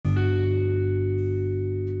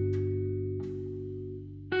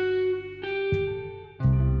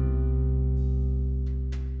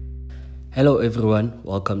Hello everyone,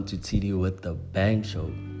 welcome to TD with the Bang Show.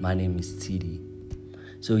 My name is TD.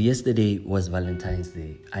 So yesterday was Valentine's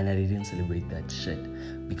Day and I didn't celebrate that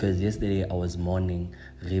shit because yesterday I was mourning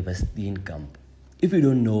River Steenkamp. If you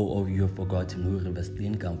don't know or you have forgotten who River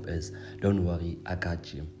Steenkamp is, don't worry, I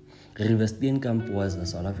got you. River Steenkamp was a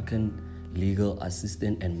South African legal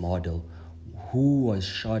assistant and model who was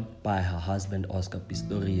shot by her husband Oscar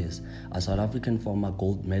Pistorius, a South African former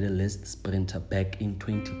gold medalist sprinter back in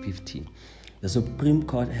 2015. The Supreme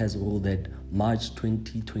Court has ruled that March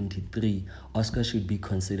 2023, Oscar should be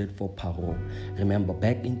considered for parole. Remember,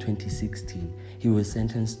 back in 2016, he was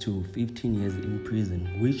sentenced to 15 years in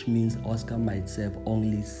prison, which means Oscar might serve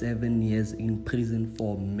only 7 years in prison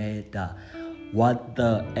for murder. What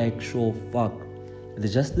the actual fuck? The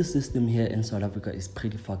justice system here in South Africa is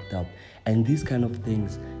pretty fucked up, and these kind of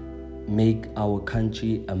things make our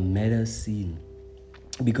country a murder scene.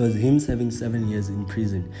 Because him serving 7 years in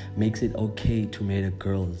prison makes it okay to murder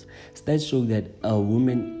girls. Stats show that a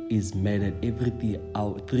woman is murdered every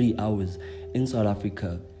 3 hours in South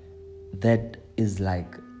Africa. That is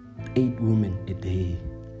like 8 women a day.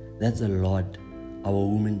 That's a lot. Our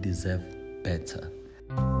women deserve better.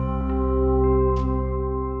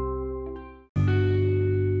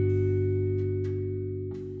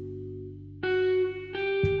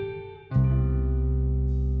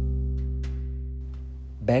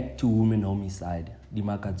 Back to women homicide,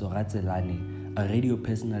 Dimakatso Ratzelane, a radio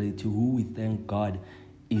personality who we thank God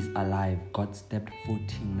is alive, got stabbed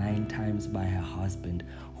 49 times by her husband,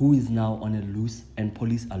 who is now on a loose and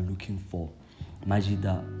police are looking for.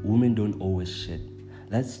 Majida, women don't owe us shit.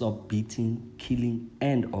 Let's stop beating, killing,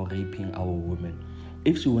 and or raping our women.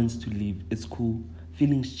 If she wants to leave, it's cool.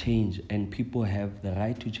 Feelings change and people have the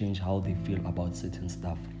right to change how they feel about certain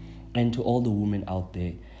stuff. And to all the women out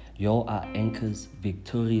there, y'all are anchors,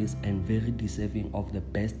 victorious, and very deserving of the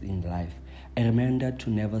best in life. A reminder to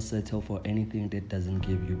never settle for anything that doesn't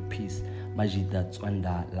give you peace. Majida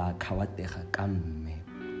Tswanda la kawateha kamme.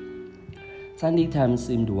 Sunday Times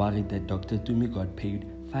seemed worried that Dr. Tumi got paid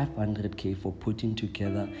 500k for putting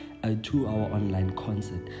together a 2-hour online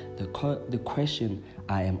concert. The question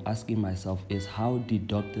I am asking myself is, how did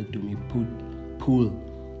Dr. Tumi pull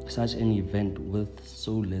such an event with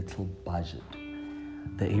so little budget?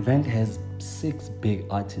 The event has 6 big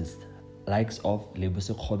artists, likes of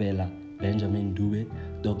Lebose Khobela, Benjamin Dube,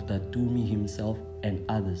 Dr. Tumi himself, and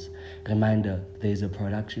others. Reminder, there is a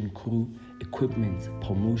production crew, equipment,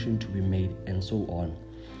 promotion to be made, and so on.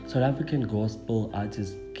 South African gospel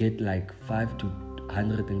artists get like 5 to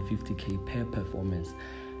 150k per performance.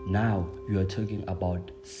 Now you are talking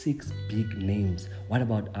about 6 big names. What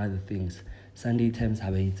about other things? Sunday Times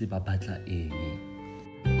habaitse ba batla eng?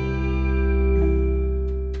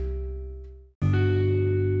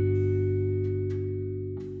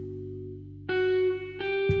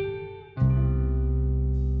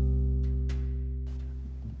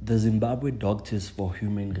 The Zimbabwe Doctors for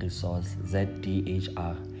Human Resource,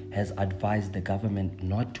 ZDHR, has advised the government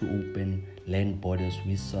not to open land borders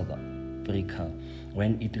with South Africa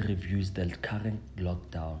when it reviews the current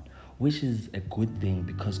lockdown, which is a good thing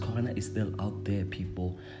because Corona is still out there,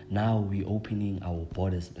 people. Now we're opening our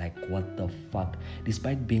borders, like what the fuck?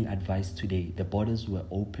 Despite being advised today, the borders were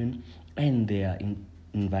open and they are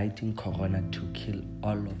inviting Corona to kill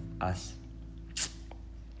all of us.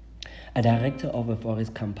 A director of a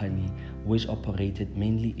forest company which operated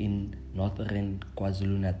mainly in northern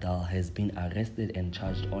KwaZulu-Natal has been arrested and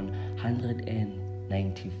charged on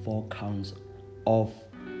 194 counts of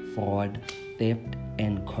fraud, theft,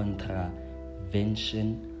 and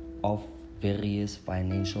contravention of various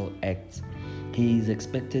financial acts. He is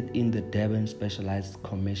expected in the Durban Specialized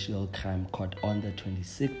Commercial Crime Court on the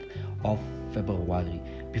 26th of February.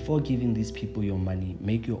 Before giving these people your money,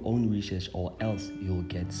 make your own research or else you'll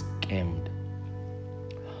get scammed.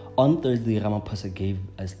 On Thursday, Ramaphosa gave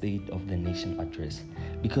a State of the Nation address.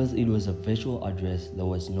 Because it was a virtual address, there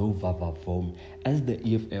was no vavavoom as the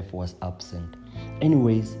EFF was absent.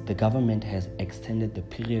 Anyways, the government has extended the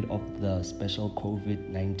period of the special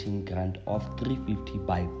COVID-19 grant of 350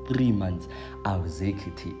 by 3 months.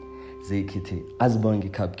 Zekete, Asbongi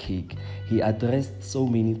Cupcake. He addressed so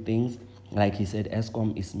many things. Like he said,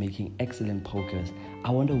 Eskom is making excellent progress.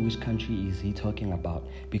 I wonder which country is he talking about,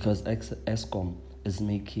 because Eskom is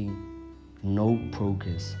making no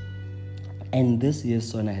progress. And this year's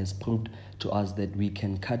SONA has proved to us that we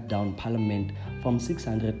can cut down parliament from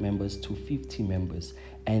 600 members to 50 members,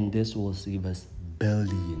 and this will save us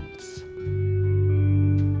billions.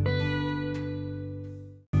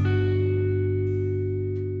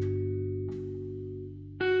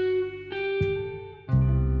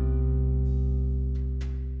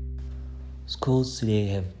 Schools today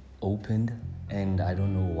have opened, and I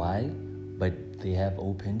don't know why, but they have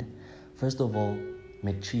opened. First of all,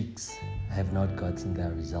 matrics have not gotten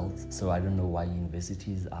their results, so I don't know why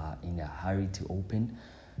universities are in a hurry to open.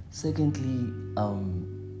 Secondly,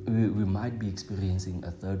 we might be experiencing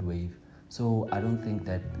a third wave, so I don't think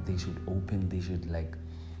that they should open. They should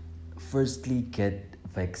firstly get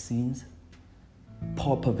vaccines,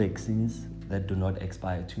 proper vaccines that do not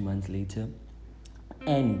expire 2 months later,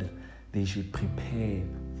 and they should prepare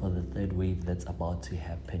for the third wave that's about to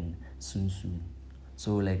happen soon.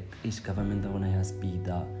 So each government has speed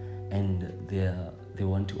up, and they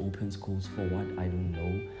want to open schools for what, I don't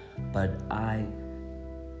know, but I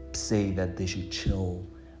say that they should chill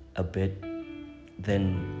a bit,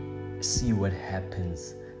 then see what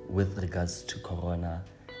happens with regards to corona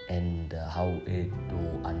and how it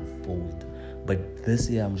will unfold. But this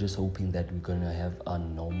year I'm just hoping that we're gonna have a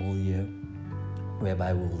normal year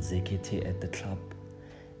whereby we'll zekete at the club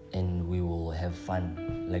and we will have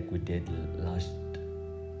fun like we did last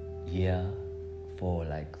year for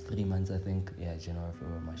 3 months, I think. Yeah, January,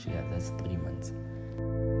 February, March. Yeah, that's 3 months.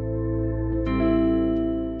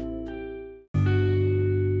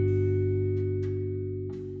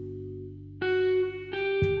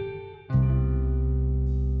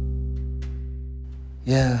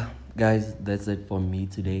 Yeah, guys, that's it for me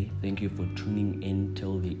today. Thank you for tuning in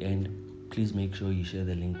till the end. Please make sure you share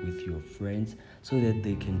the link with your friends so that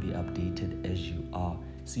they can be updated as you are.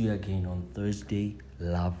 See you again on Thursday.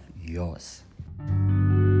 Love, yours.